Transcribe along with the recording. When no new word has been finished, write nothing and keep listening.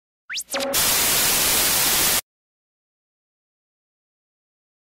We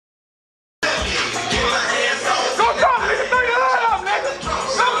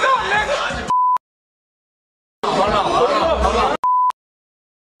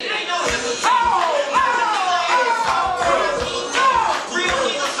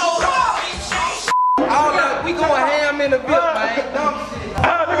going ham in the VIP, man.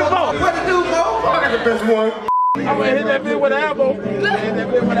 What to do, Mo? I got the best one. I'm gonna hit that bitch with an elbow. Hit that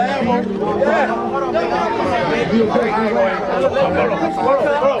bitch with an elbow. Yeah. Hold on.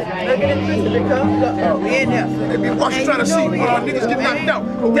 We in there. They be watching trying to see when our niggas get knocked out.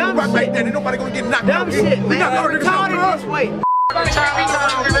 We don't rock like that. Ain't nobody gonna get knocked out. Dumb shit, man. We got our niggas out this way.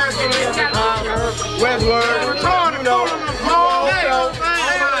 Westward. You know.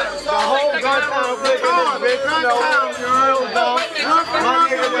 The whole gun town bitch. My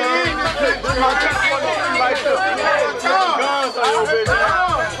nigga,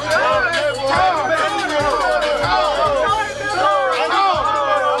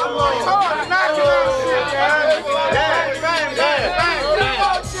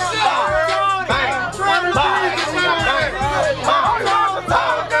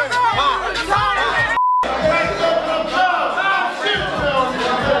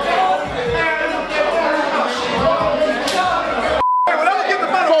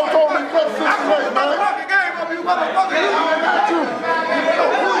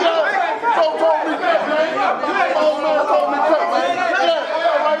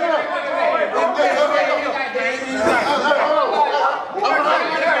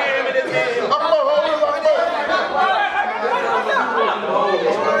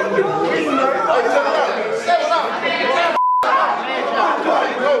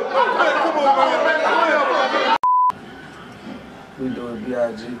 we doing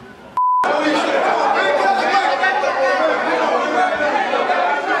B.I.G.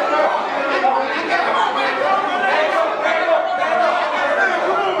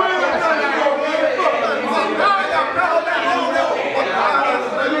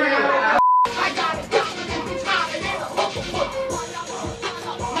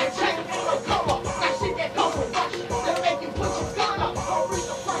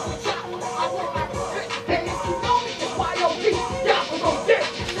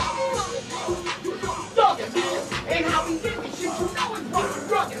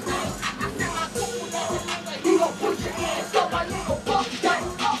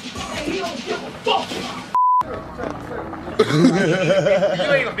 You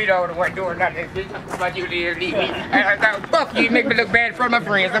ain't gonna beat over the white door, nothing, bitch. Like you did, leave me. Fuck you, make me look bad in front of my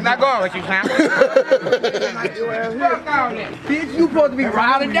friends. I'm not going with you, Sam. Fuck all that. Bitch, you supposed to be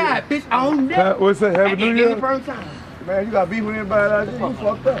ride or die, bitch. On that. What's that? Happy New Year? Man, you got beef with anybody out there? You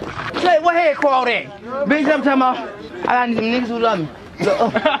fucked up. Say, what head crawl that? Bitch, I'm talking about, I got some niggas who love me. I'm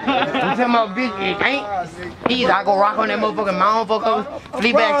talking about, bitch, it ain't easy. I go rock on that motherfucking mound,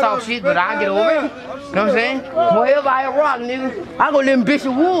 flea back talk shit, but I get over it. You know what I'm saying? Wherever I rock, nigga, I go live in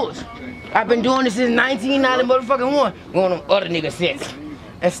Bishop Woods. I've been doing this since 1990 motherfucking one. Going on other niggas' sets.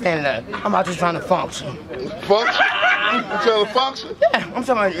 And standing there. I'm out just trying to function. Function? You trying to function? Yeah, I'm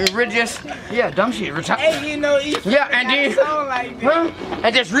talking about really just, yeah, dumb shit. Retire. Hey, you know, yeah, and then, huh?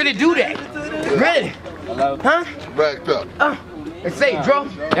 And just really do that. Really. Huh? Backed up. And say, bro,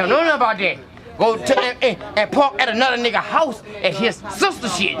 they don't know nothing about that. Go to and park at another nigga house at his sister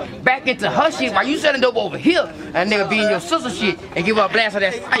shit. Back into her shit while you setting dope over here. And nigga be in your sister shit and give her a blast of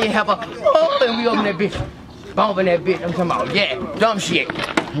that fire and have her, oh, and we open that bitch. Bumping that bitch. I'm talking about, yeah, dumb shit.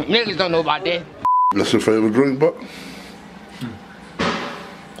 Niggas don't know about that. That's your favorite drink, Buck?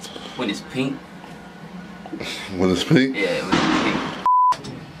 When it's pink. When it's pink? Yeah, when it's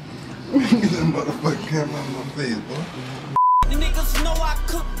pink. Get that motherfucking camera on my face, boy. The niggas know I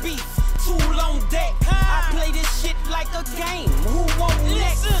cook beef, tool on deck. I play this shit like a game. Who won't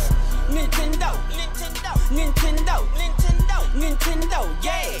next? Nintendo, Nintendo, Nintendo, Nintendo, Nintendo,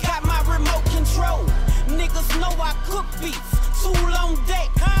 yeah. Got my remote control. Niggas know I cook beef, tool on deck.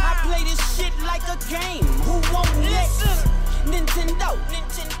 I play this shit like a game. Who won't next? Nintendo,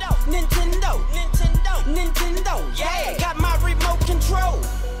 Nintendo, Nintendo, Nintendo, Nintendo, yeah. Got my remote control.